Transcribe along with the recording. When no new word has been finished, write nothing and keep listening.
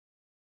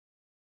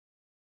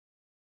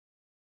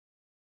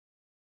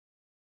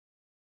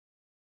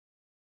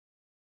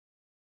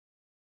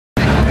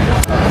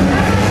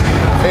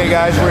Hey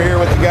guys, we're here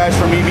with the guys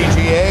from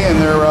EVGA, and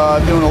they're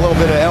doing a little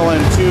bit of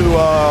LN2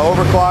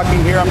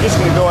 overclocking here. I'm just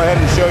going to go ahead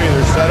and show you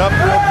their setup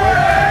real quick.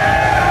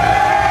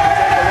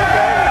 Take a look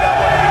at it. We got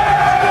one of the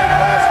EVGA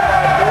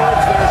classified boards.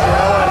 There's your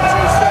LN2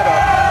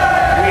 setup.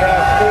 We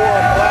have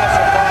 4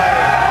 classified,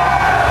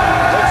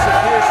 looks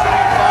appears to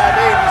be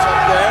 580s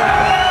up there.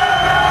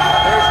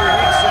 There's your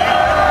heatsink.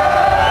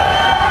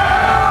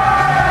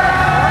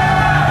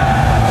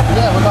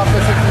 Yeah, we're about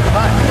 50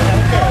 behind.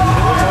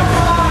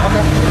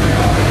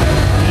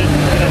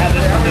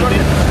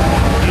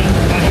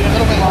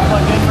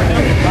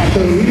 So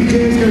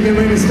EVGA is going to get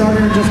ready to start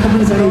here in just a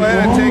minute. Go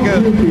ahead and take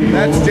a,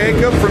 that's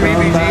Jacob from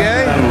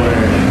EVGA.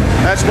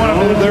 That's one of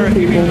their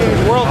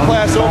EVGA's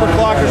world-class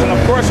overclockers, and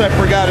of course I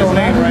forgot his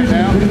name right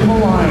now.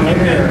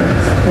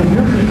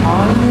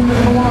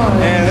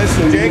 And this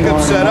is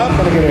Jacob's setup,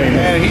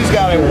 and he's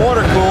got a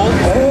water-cooled.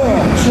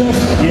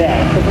 Yeah,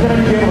 but we're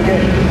going to be able to get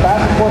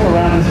back and forth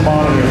around this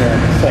monitor here.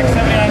 So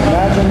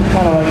imagine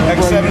kind of like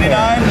X79,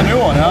 the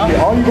new one, huh?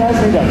 All you guys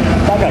need to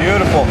back up.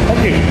 Beautiful.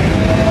 Thank you.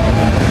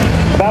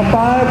 About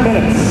 5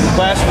 minutes.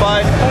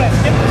 Classified.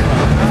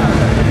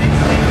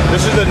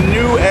 This is the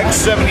new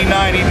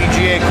X79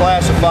 EVGA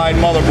Classified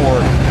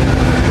Motherboard.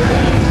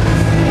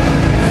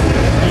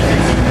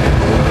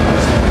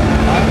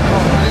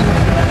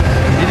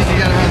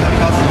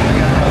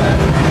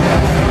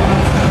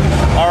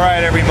 All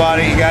right,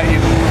 everybody, you got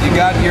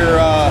your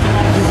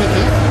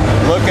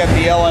look at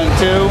the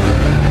LN2.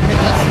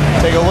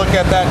 Take a look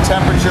at that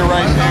temperature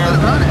right there.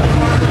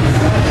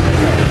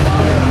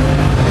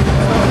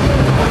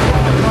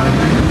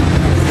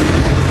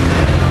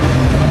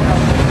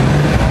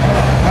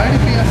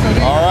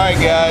 All right,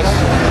 guys.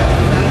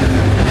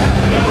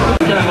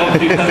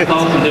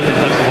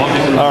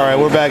 All right,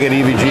 we're back at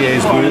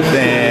EVGA's booth,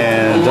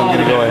 and I'm going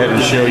to go ahead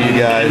and show you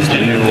guys the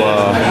new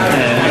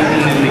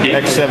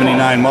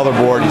X79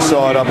 motherboard. You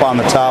saw it up on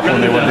the top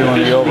when they were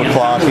doing the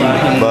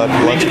overclocking, but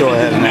let's go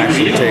ahead and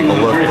actually take a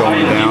look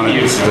going down it.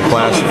 This is the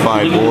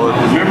classified board.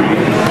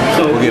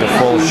 We'll get a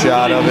full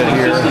shot of it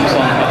here.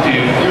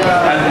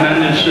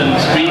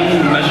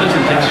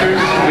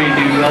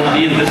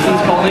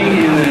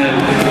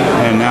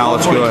 And now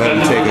let's go ahead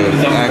and take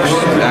an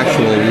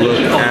actual look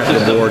at the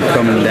board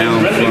coming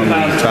down from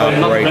the top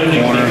right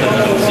corner.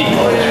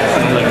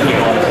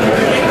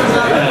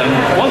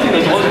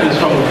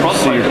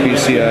 See your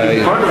PCI,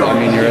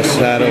 your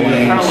SATA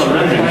lanes.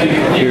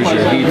 Here's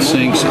your heat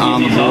sinks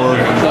on the board.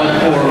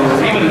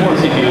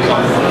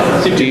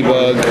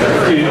 Debug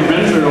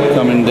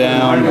coming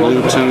down,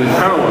 Bluetooth.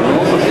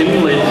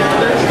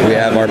 We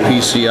have our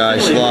PCI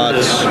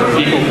slots.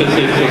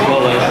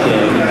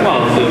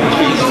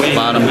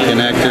 Bottom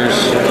connectors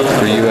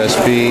for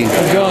USB.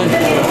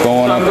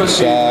 Going up the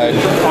side.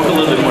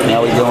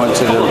 Now we go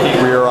into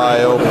the rear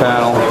I/O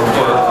panel.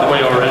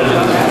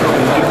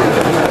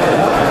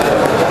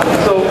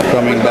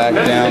 Coming back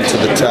down to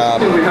the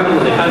top,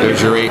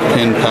 there's your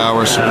 8-pin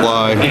power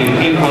supply,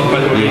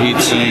 your heat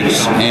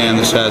sinks, and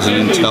this has an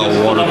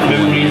Intel water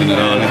cooling unit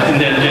on it.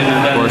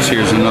 Of course,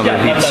 here's another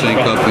heat sink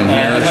up in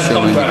here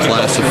showing the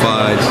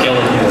classified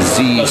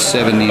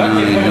Z79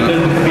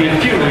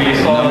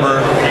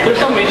 number,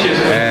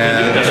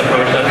 and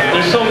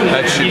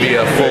that should be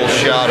a full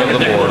shot of the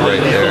board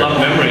right there.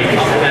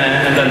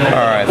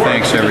 Alright,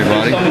 thanks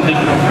everybody.